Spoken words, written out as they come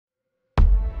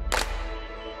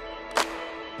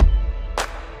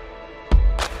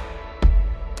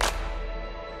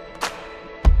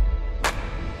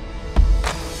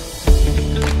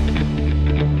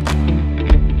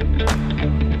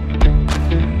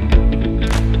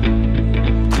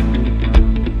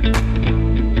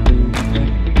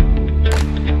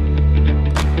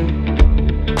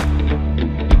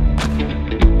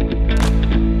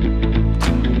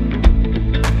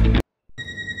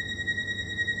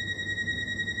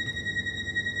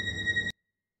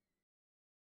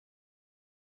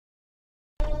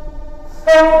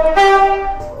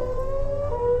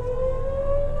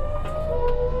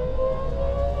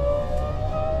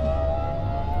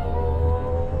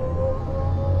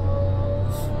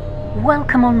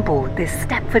Welcome on board this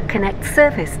Stepford Connect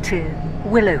service to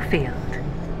Willowfield.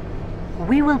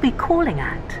 We will be calling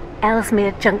at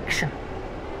Ellesmere Junction,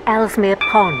 Ellesmere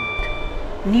Pond,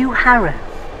 New Harrow,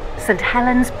 St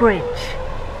Helens Bridge,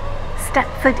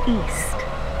 Stepford East,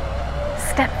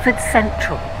 Stepford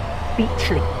Central,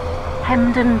 Beechley,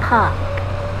 Hemden Park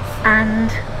and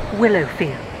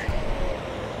Willowfield.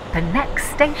 The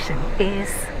next station is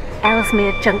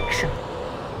Ellesmere Junction.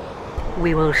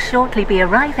 We will shortly be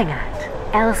arriving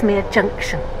at Ellesmere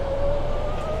Junction.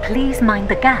 Please mind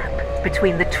the gap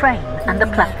between the train and the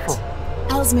platform.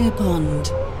 Ellesmere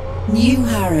Pond, New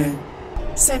Harrow,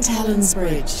 St Helens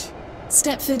Bridge,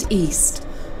 Stepford East,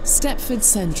 Stepford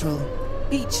Central,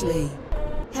 Beechley,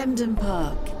 Hemden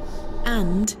Park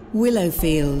and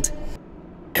Willowfield.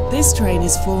 This train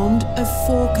is formed of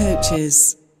 4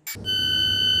 coaches.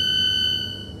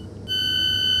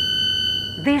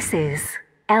 This is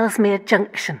Ellesmere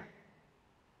Junction.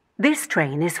 This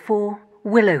train is for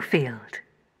Willowfield.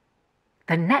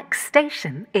 The next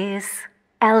station is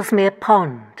Ellesmere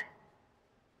Pond.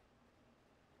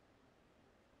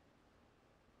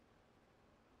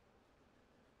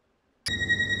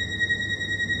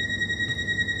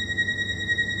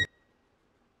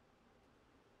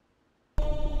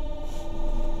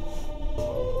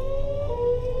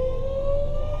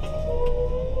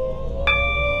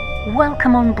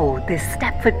 Welcome on board this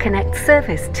Stepford Connect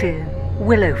service to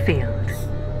Willowfield.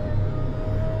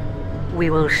 We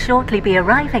will shortly be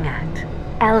arriving at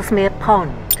Ellesmere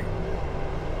Pond.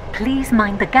 Please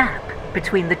mind the gap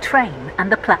between the train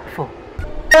and the platform.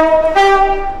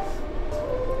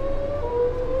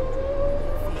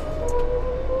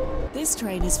 This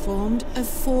train is formed of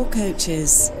 4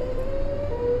 coaches.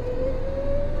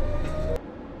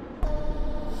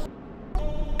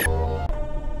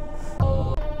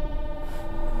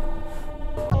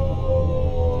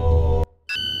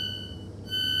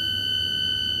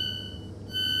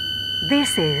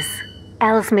 This is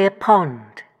Ellesmere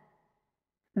Pond.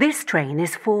 This train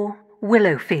is for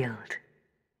Willowfield.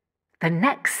 The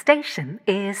next station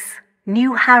is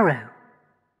New Harrow.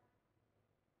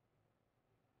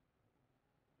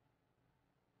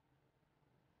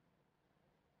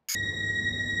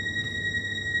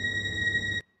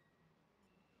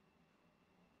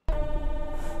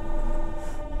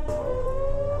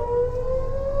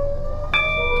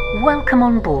 Welcome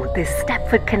on board this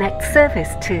Stepford Connect service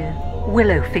to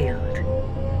Willowfield.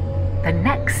 The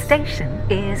next station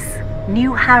is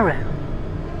New Harrow.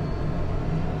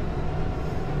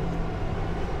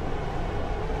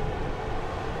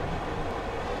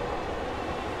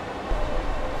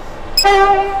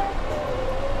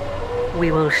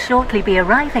 We will shortly be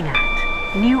arriving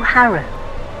at New Harrow.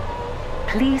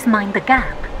 Please mind the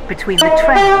gap between the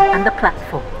train and the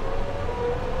platform.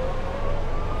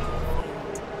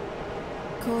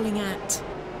 Calling at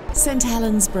St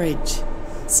Helens Bridge,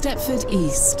 Stepford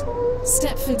East,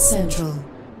 Stepford Central,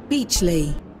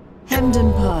 Beechley,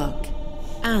 Hemden Park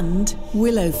and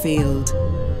Willowfield.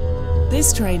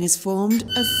 This train is formed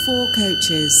of 4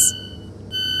 coaches.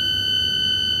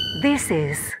 This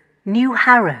is New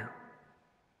Harrow.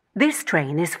 This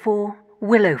train is for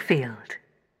Willowfield.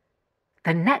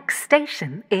 The next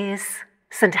station is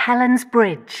St Helens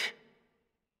Bridge.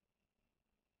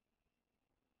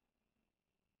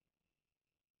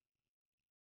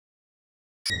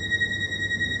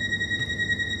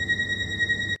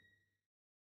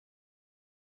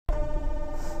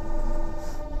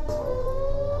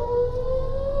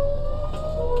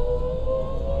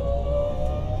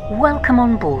 Welcome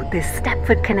on board this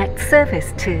Stepford Connect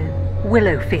service to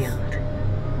Willowfield.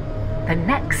 The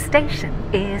next station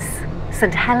is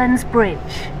St Helens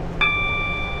Bridge.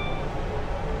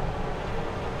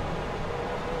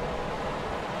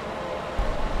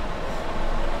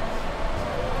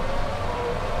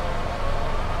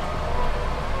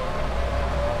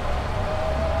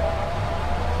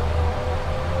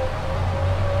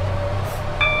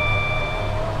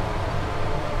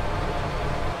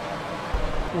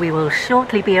 We will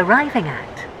shortly be arriving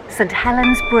at St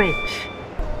Helens Bridge.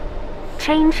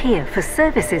 Change here for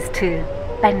services to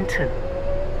Benton.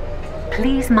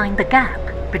 Please mind the gap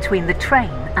between the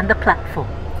train and the platform.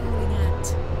 Calling at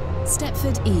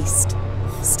Stepford East,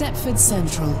 Stepford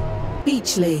Central,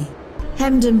 Beechley,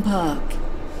 Hemden Park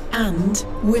and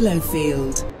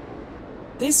Willowfield.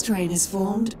 This train is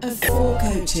formed of 4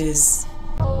 coaches.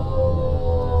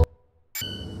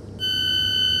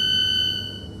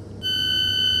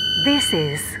 This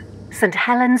is St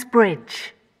Helens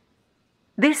Bridge.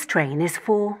 This train is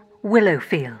for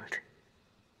Willowfield.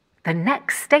 The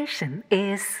next station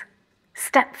is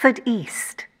Stepford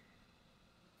East.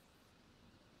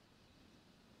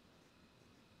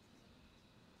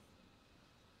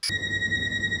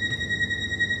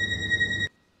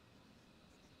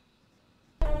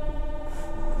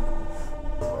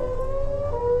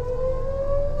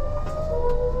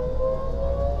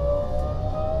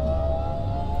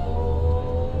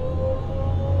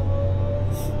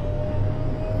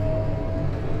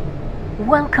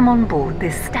 Welcome on board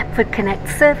this Stepford Connect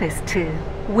service to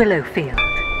Willowfield.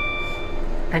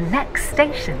 The next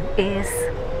station is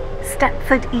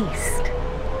Stepford East.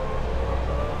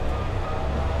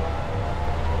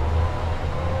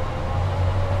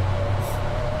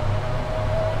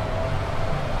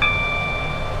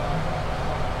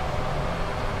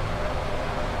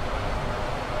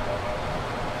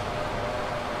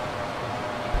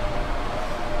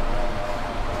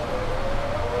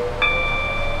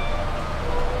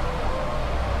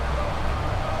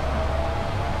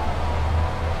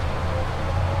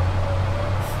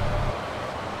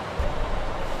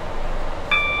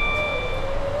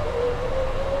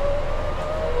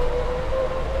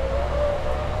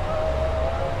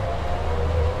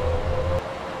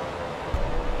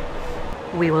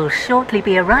 We will shortly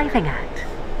be arriving at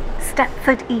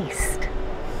Stepford East.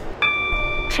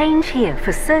 Change here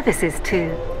for services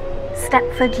to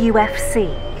Stepford UFC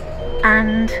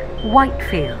and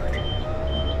Whitefield.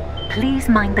 Please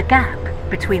mind the gap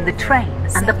between the train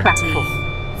and the platform.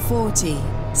 40.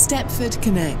 Stepford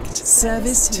Connect,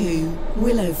 service to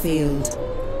Willowfield.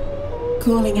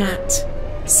 Calling at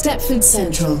Stepford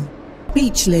Central,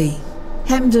 Beachley,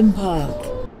 Hemden Park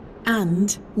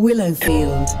and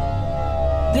Willowfield.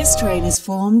 This train is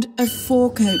formed of 4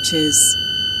 coaches.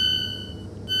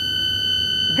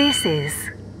 This is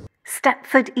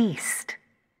Stepford East.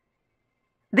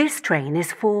 This train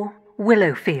is for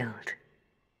Willowfield.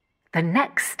 The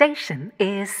next station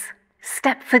is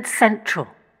Stepford Central.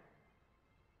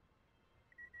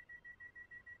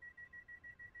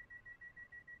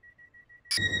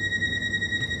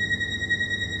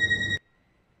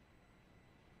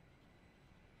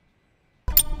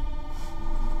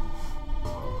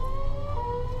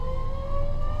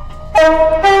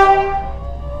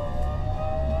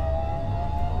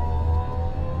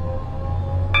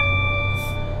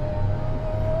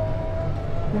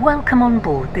 Welcome on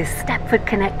board this Stepford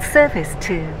Connect service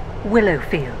to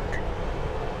Willowfield.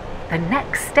 The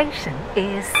next station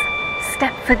is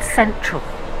Stepford Central.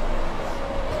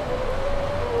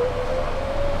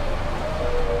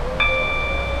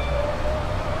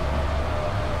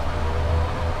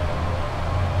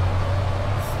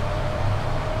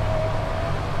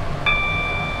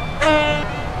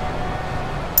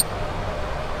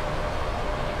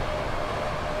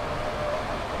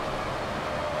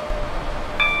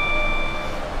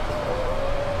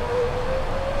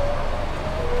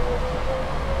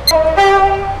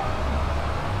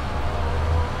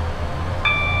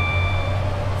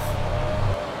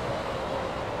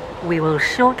 We will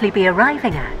shortly be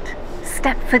arriving at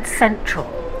Stepford Central.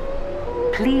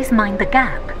 Please mind the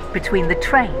gap between the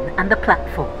train and the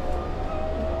platform.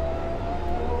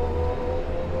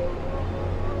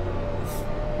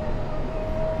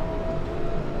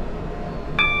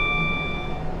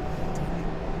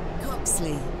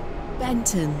 Coxley,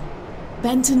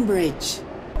 Benton Bridge,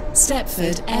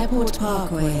 Stepford Airport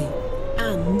Parkway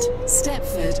and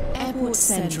Stepford Airport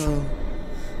Central.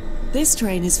 This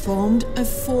train is formed of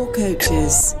 4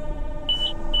 coaches.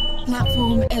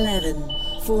 Platform 11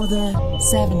 for the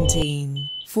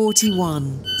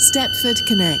 1741 Stepford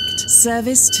Connect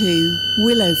service to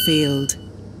Willowfield.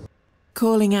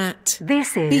 Calling at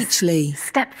This is Beachley,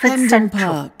 Stepford Hemden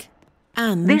Central. Park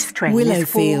and This train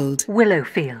Willowfield. is for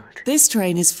Willowfield. This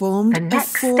train is formed The of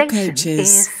next 4 station coaches.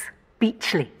 is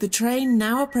Beachley. The train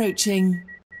now approaching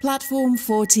Platform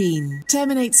 14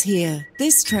 terminates here.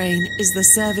 This train is the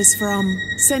service from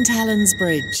St Helens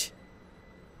Bridge.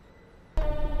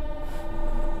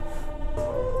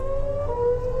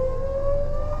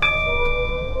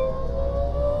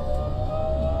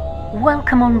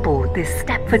 Welcome on board this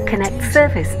Stepford Connect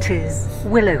service to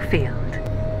Willowfield.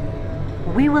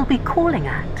 We will be calling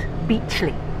at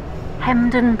Beachley,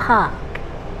 Hemden Park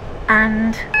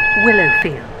and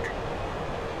Willowfield.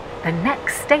 The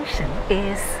next station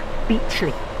is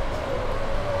Beachley.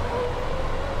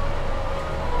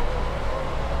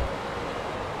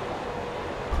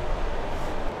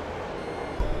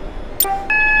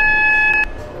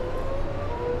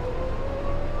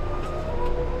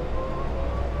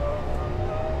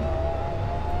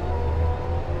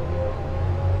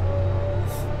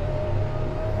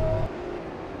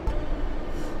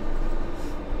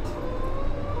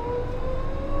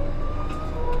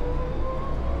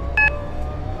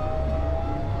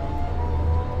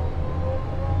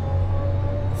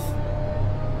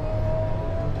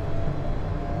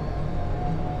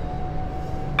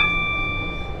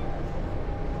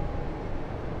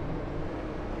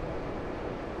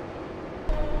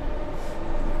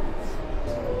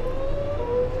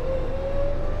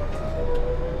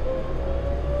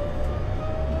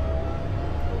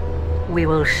 We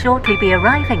will shortly be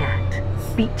arriving at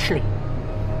Beachley.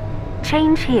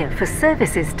 Change here for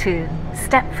services to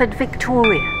Stepford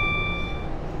Victoria.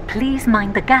 Please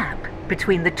mind the gap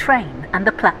between the train and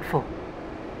the platform.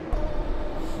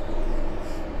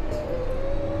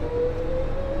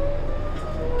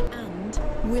 And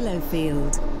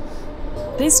Willowfield.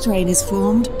 This train is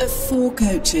formed of 4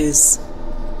 coaches.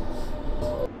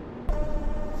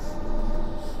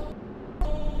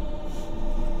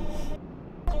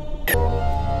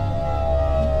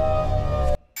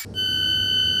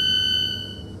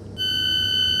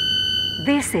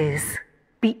 This is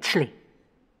Beachley.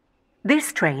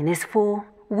 This train is for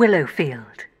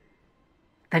Willowfield.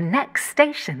 The next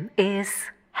station is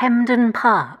Hemden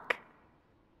Park.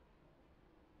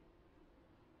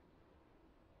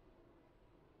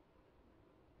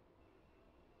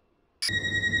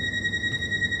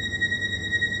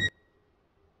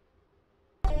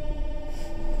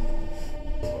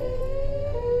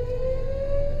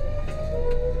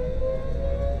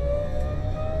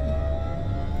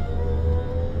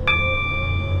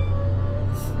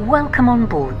 Welcome on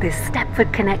board this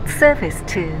Stepford Connect service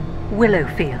to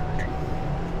Willowfield.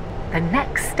 The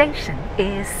next station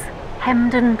is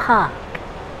Hemden Park.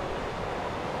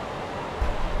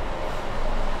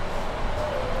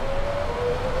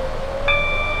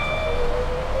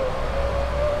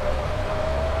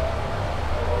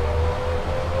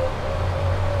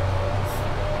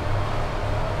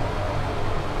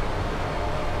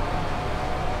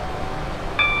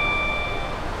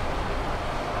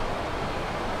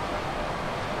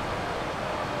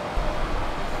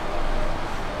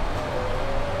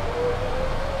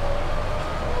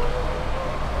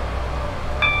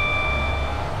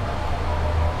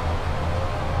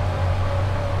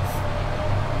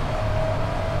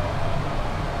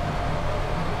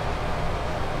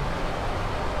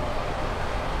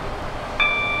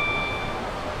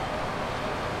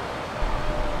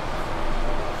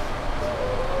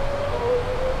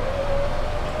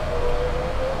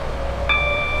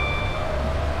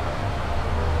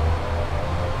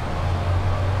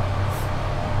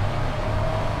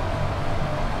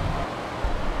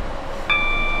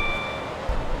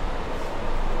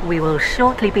 We will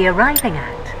shortly be arriving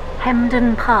at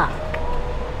Hemden Park.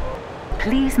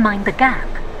 Please mind the gap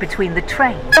between the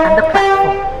train and the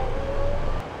platform.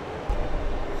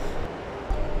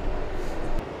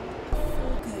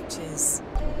 4 coaches.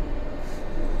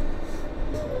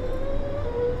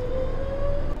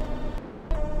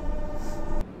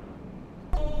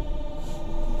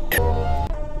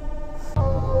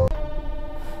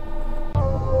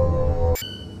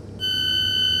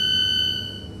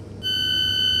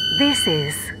 This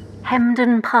is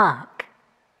Hemden Park.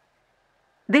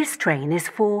 This train is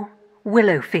for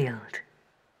Willowfield.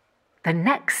 The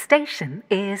next station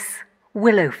is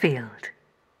Willowfield.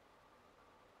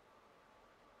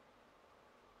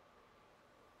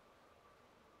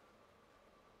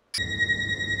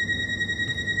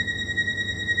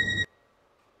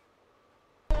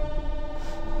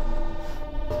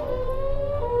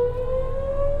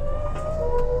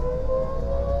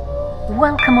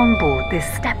 Welcome on board this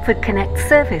Stepford Connect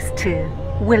service to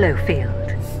Willowfield.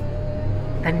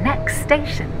 The next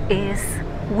station is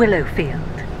Willowfield.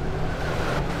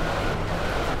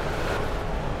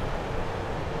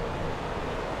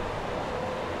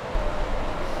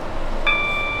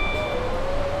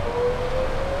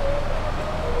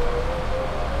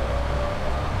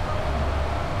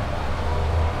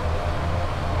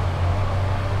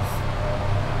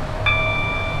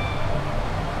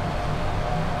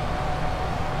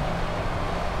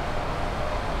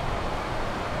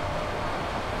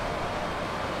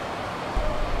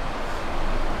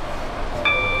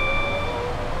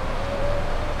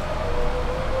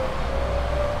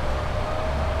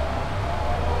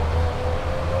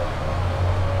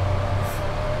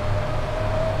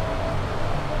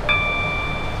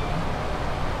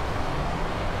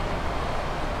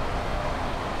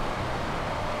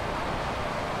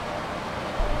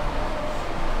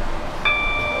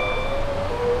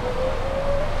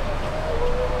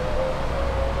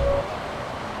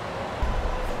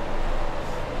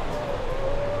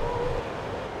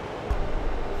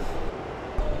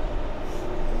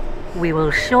 We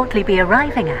will shortly be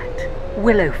arriving at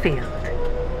Willowfield.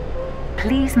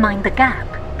 Please mind the gap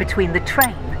between the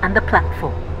train and the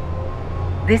platform.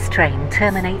 This train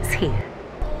terminates here.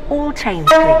 All change,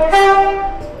 please.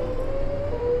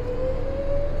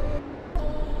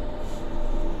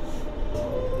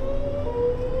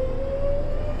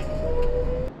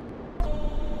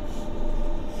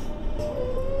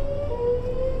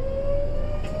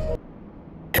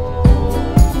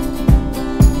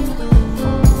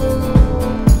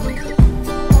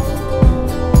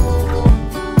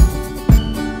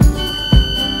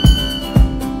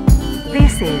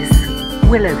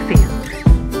 Willowfield.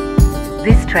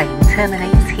 This train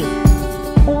terminates here.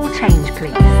 All change,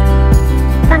 please.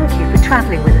 Thank you for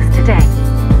travelling with us today.